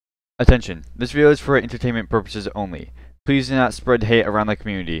Attention, this video is for entertainment purposes only. Please do not spread hate around the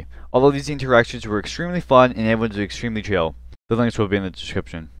community. Although these interactions were extremely fun and everyone's extremely chill. The links will be in the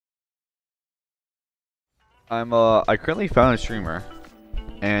description. I currently found a streamer.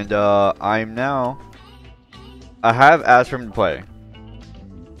 And I have asked for him to play.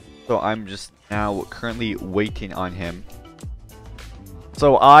 So I'm just now currently waiting on him.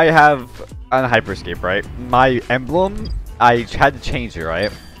 So I have an Hyperscape, right? My emblem, I had to change it,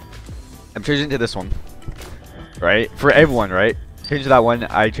 right? I'm changing to this one, right? For everyone, right? Change to that one.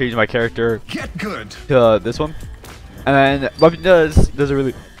 I changed my character to this one, and then weapon doesn't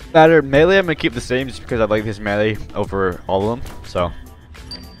really matter. Melee, I'm gonna keep the same just because I like this melee over all of them. So,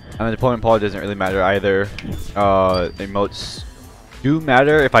 and then opponent poly doesn't really matter either. Emotes do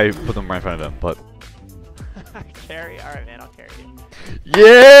matter if I put them right in front of them, but carry. All right, man. I'll carry you.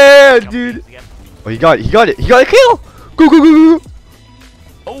 Yeah, dude. Oh, he got it. He got a kill. Go, go, go, go.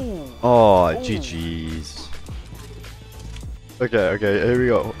 Oh, GG's. Okay, here we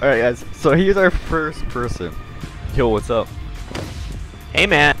go. Alright, guys. So here's our first person. Yo, what's up? Hey,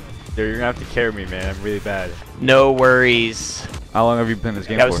 man. Dude, you're gonna have to carry me, man. I'm really bad. No worries. How long have you been in this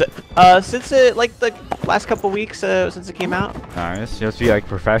game for? Since it, like, the last couple weeks since it came out. Nice. You have to be, like,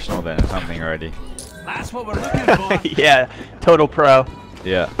 professional then or something already. That's what we're looking for. Yeah, total pro.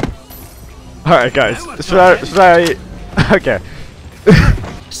 Yeah. Alright, guys. Should I... Okay.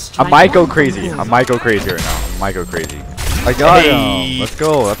 I might go crazy. I might go crazy right now. I might go crazy. I got him. Let's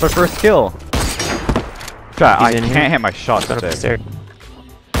go. That's our first kill. I can't hit my shot today.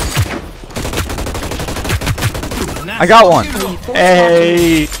 I got one.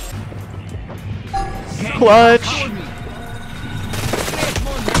 Hey. Clutch.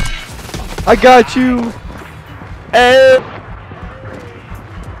 I got you. Hey.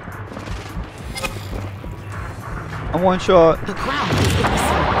 I'm one shot.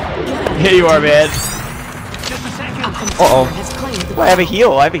 Here you are, man. Uh-oh. I have a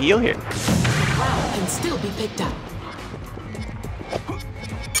heal. I have a heal here. Can still be picked up.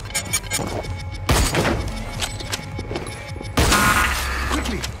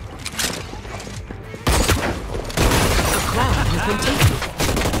 Quickly. The crowd has been taken.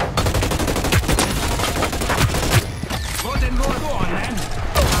 Go on, then.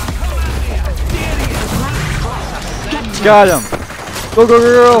 Got him. Go, go, go,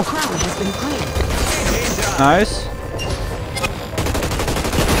 go. The crowd has been cleared. Nice.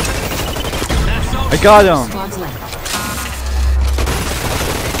 I got him. Squads left.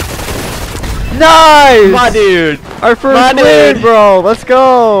 Nice. My dude. Our first win, bro. Let's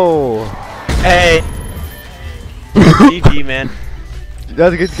go. Hey. GG, man.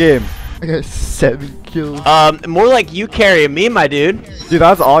 That's a good game. I got 7 kills. More like you carrying me, my dude. Dude,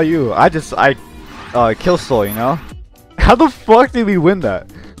 that's all you. I kill stole, you know? How the fuck did we win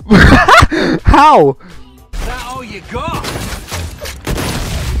that? How? Is that all you got?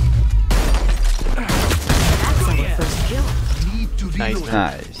 That's our first kill. Need to Nice. reload.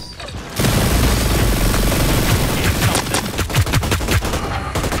 Nice.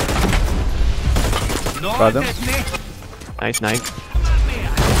 No, Got them. Disney. Nice, nice. I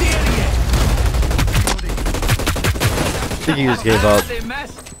dare I think he just gave up. you. They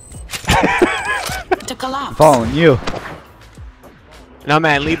missed. To collapse. I'm following you. No,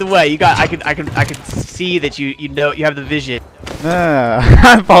 man, lead the way. You got. I can see that you know you have the vision. Nah,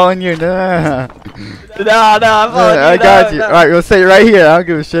 I'm following you. Nah. No, I'm following you. I got no, you. no. Alright, we'll stay right here. I don't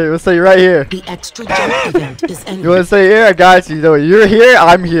give a shit. We'll stay right here. The extra jump event is ending. You wanna stay here? I got you. No, you're here,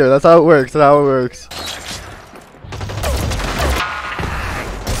 I'm here. That's how it works. That's how it works.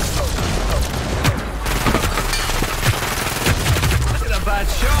 Look at a bad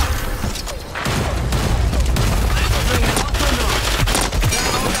shot. Let's bring it up a notch. Is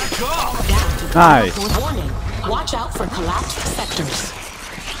that all you got? Down to the Nice. fourth warning. Watch out for collapsed sectors.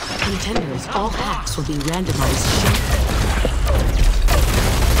 Contenders, all hacks will be randomized.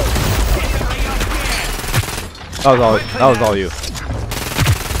 That was all you.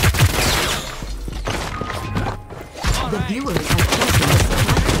 The viewers have taken the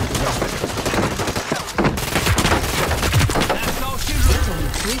That's all she wrote.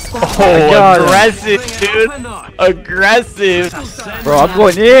 three squads. I got him. Aggressive, Bring it dude. up a notch. Aggressive. Bro, I'm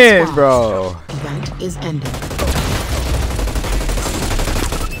going in, bro. Event is ending.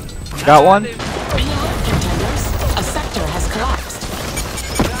 Got one? Contenders, a sector has collapsed.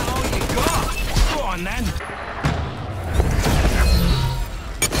 Is that all you got? Go on, then.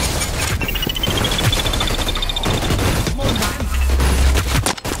 Come on, man.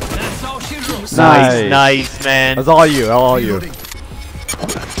 That's all she wrote. Nice. Nice, man. That's all you. All you.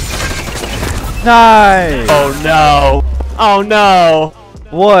 Nice. Oh no. Oh no.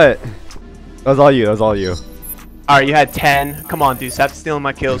 What? That was all you. That was all you. Alright, you had 10. Come on, dude. Stop stealing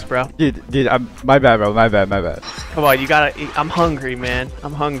my kills, bro. Dude, my bad, bro. My bad. Come on, you gotta. I'm hungry, man.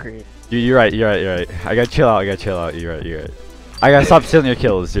 I'm hungry. You're right. I gotta chill out. You're right. I gotta stop stealing your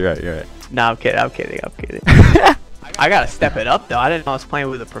kills. You're right. Nah, I'm kidding. I gotta step it up, though. I didn't know I was playing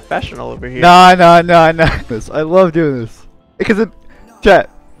with a professional over here. No. I love doing this. Because, chat,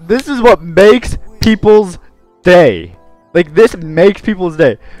 this is what makes people's day. Like, this makes people's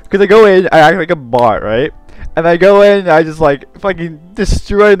day. Because I go in, I act like a bot, right? And I go in, and I just, like, fucking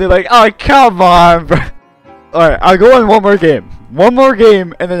destroy, and they're like, oh, come on, bro. Alright, I'll go on one more game.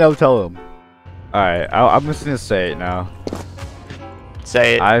 And then I'll tell them. Alright, I'm just gonna say it now.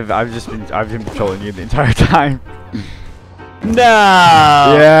 Say it. I've been trolling you the entire time. No.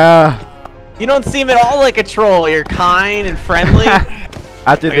 Yeah. You don't seem at all like a troll. You're kind and friendly.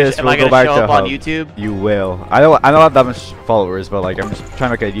 After this, we'll go back to show up on Hub. YouTube? You will. I don't have that much followers, but like I'm just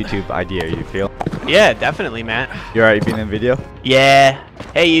trying to make a YouTube idea. You feel? Yeah, definitely, man. You alright being in video? Yeah.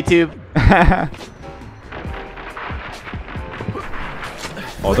 Hey, YouTube.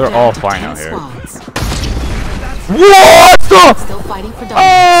 Oh, they're all flying out here. What? Still fighting for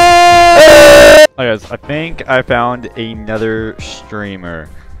dominance. Oh, guys, I think I found another streamer.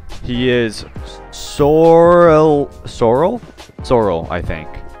 He is Sorrel, I think.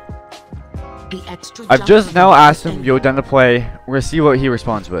 I've just now asked him, "Yo, done to play?" We're gonna see what he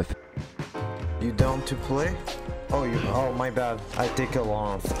responds with. You down to play? Oh, my bad. I take a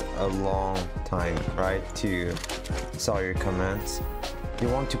long time, right, to saw your comments. You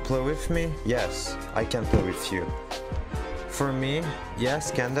want to play with me? Yes, I can play with you. For me,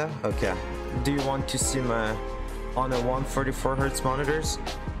 yes, Kanda. Okay. Do you want to see my on a 144 Hz monitors?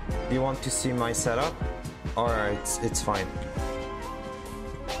 Do you want to see my setup? Alright, it's fine.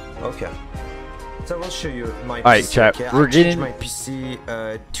 Okay. So I will show you my Alright, PC. chat. Okay? We're I getting changed my PC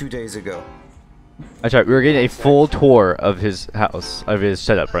 2 days ago. Alright, we're getting a full tour of his house, of his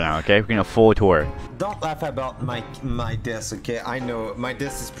setup right now. Okay, we're getting a full tour. Don't laugh about my desk, okay? I know my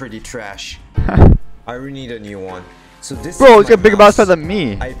desk is pretty trash. I really need a new one. So this. Bro, is it's got my bigger mouse. mouse than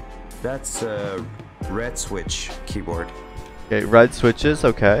me. That's a red switch keyboard. Okay, red switches.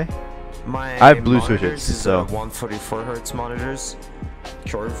 Okay. My I have blue monitors switches, is so 144 Hz monitors,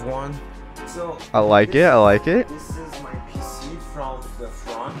 curve one. So I like it. This is my PC from the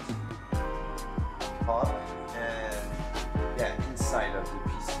front, up, and yeah, inside of the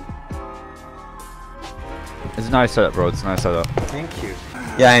PC. It's a nice setup, bro. It's a nice setup. Thank you.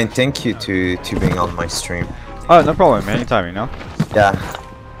 Yeah, and thank you to being on my stream. Oh, no problem, man. Anytime, you know. Yeah,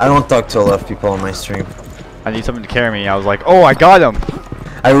 I don't talk to a lot of people on my stream. I need something to carry me. I was like, oh, I got him.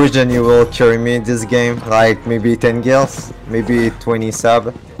 I wish that you will carry me in this game, like maybe 10 kills, maybe 20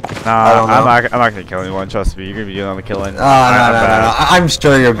 sub. Nah, I'm not gonna kill anyone. Trust me, you're gonna be doing all the killing. No. I'm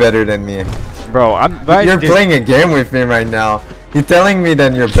sure you're better than me. Bro, You're playing a game with me right now. You're telling me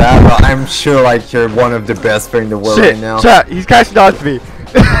that you're bad, but I'm sure like you're one of the best players in the world right now. Chat, he's catching on to me.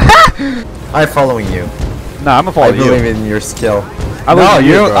 I'm following you. Nah, I'm gonna follow I you. believe in your skill. Bro.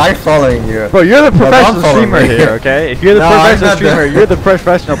 I'm following you. Bro, you're the professional follow streamer me. here, okay? If you're the No, I'm professional not streamer, you're the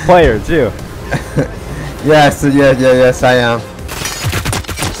professional player too. Yes, yes, I am.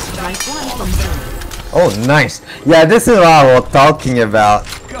 Strike one from zero. Oh, nice. Yeah, this is what I was talking about.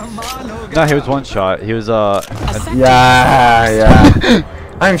 No, he was one shot. He was Effective. Yeah.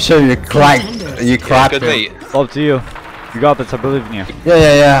 I'm sure you clapped. You clapped. Good mate. it's up to you. You got this. I believe in you.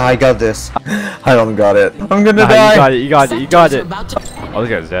 Yeah. I got this. I don't got it. I'm gonna Nah, die. you got it. You got it. Sectors are about to- Oh, this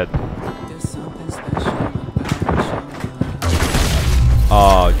guy's dead.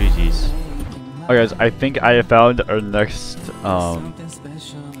 Oh, GG's. Oh, guys, I think I have found our next, Oh!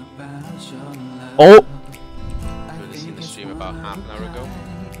 I've seen the stream about half an hour ago.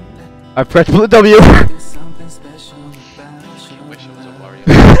 I pressed blue W! Wish I was a warrior.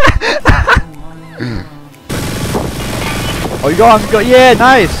 Oh, you got him! Yeah,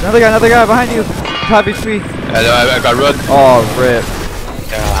 nice! Another guy behind you! Top HP! I got run. Oh, rip.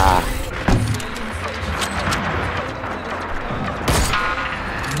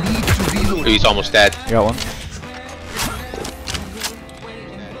 He's almost dead. You got one.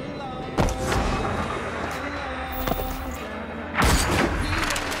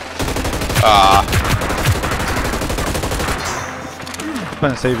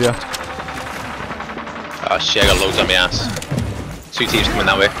 Trying to save you. Oh shit, I got loads on my ass. 2 teams coming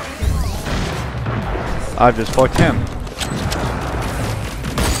that way. I've just fucked him.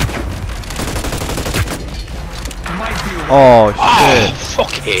 Oh, shit.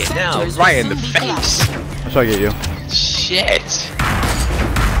 Fuck it now, right in the face. I'm trying to get you. Shit.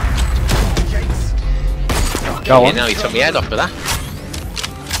 Got Okay, one. now he took my head off with that.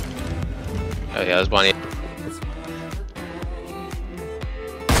 Oh yeah, there's one here.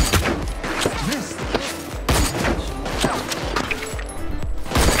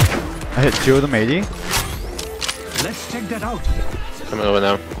 I hit 2 of them 80. Let's check that out. Coming over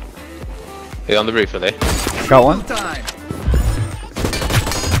now. Are you on the roof, are they? Got one. Time.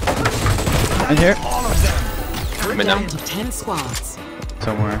 In here. All of them. Coming Down now. to 10 squads.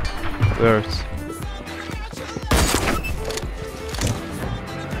 Somewhere. There's.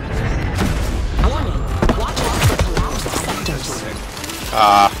 Warning. Watch out for collapsed sectors.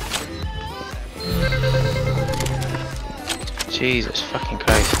 Ah. Jesus fucking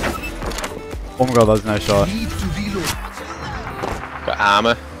Christ. Oh my god, that was a nice shot. Need to reload. Got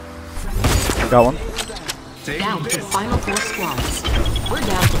armor. Got one. Take Down to this. final 4 squads. We're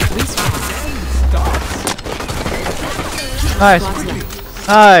down to 3 squads. Nice. Squads left.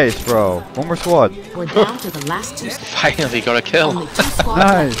 Nice, bro. One more squad. We're down to the last 2 squads. Finally got a kill. Only 2 squads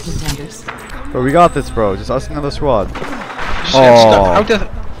Nice. left, contenders. Bro, we got this, bro. Just us and another squad. Shit, I'm stuck. How did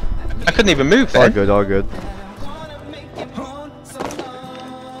I couldn't even move All then. good, all good.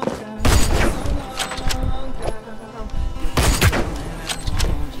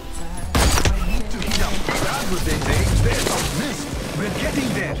 There's a miss. We're getting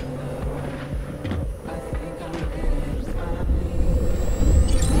there.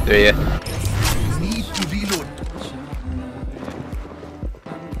 Do you? Need to reload.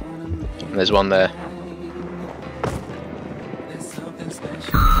 And there's one there.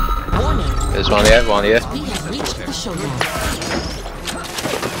 Warning. There's one here, one here. We have reached the showdown.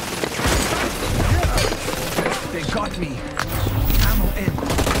 They got me. Ammo in.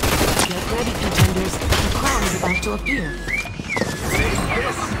 Get ready, contenders. The crown is about to appear. Take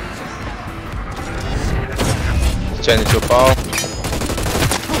this. Turn into a ball.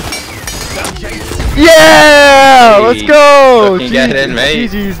 Yeah! Let's go! Fucking get in,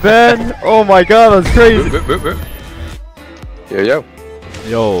 mate. GG's, man. Oh my god, that's crazy. Boop, boop, boop, boop.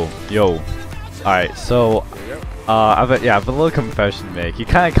 Yo. Yo. Alright, so I have a little confession to make. You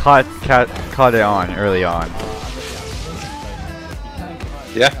kinda caught it on early on.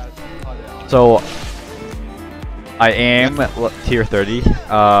 Yeah. So I am tier 30.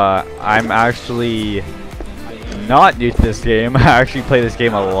 I'm actually not new to this game. I actually play this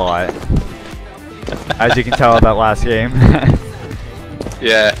game a lot. As you can tell in that last game.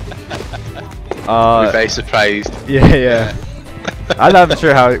 Yeah. We're very surprised. Yeah. I'm not even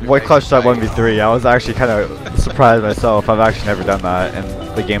sure what clutch shot 1v3. I was actually kind of surprised myself. I've actually never done that in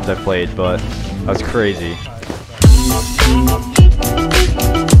the games I've played, but that's crazy.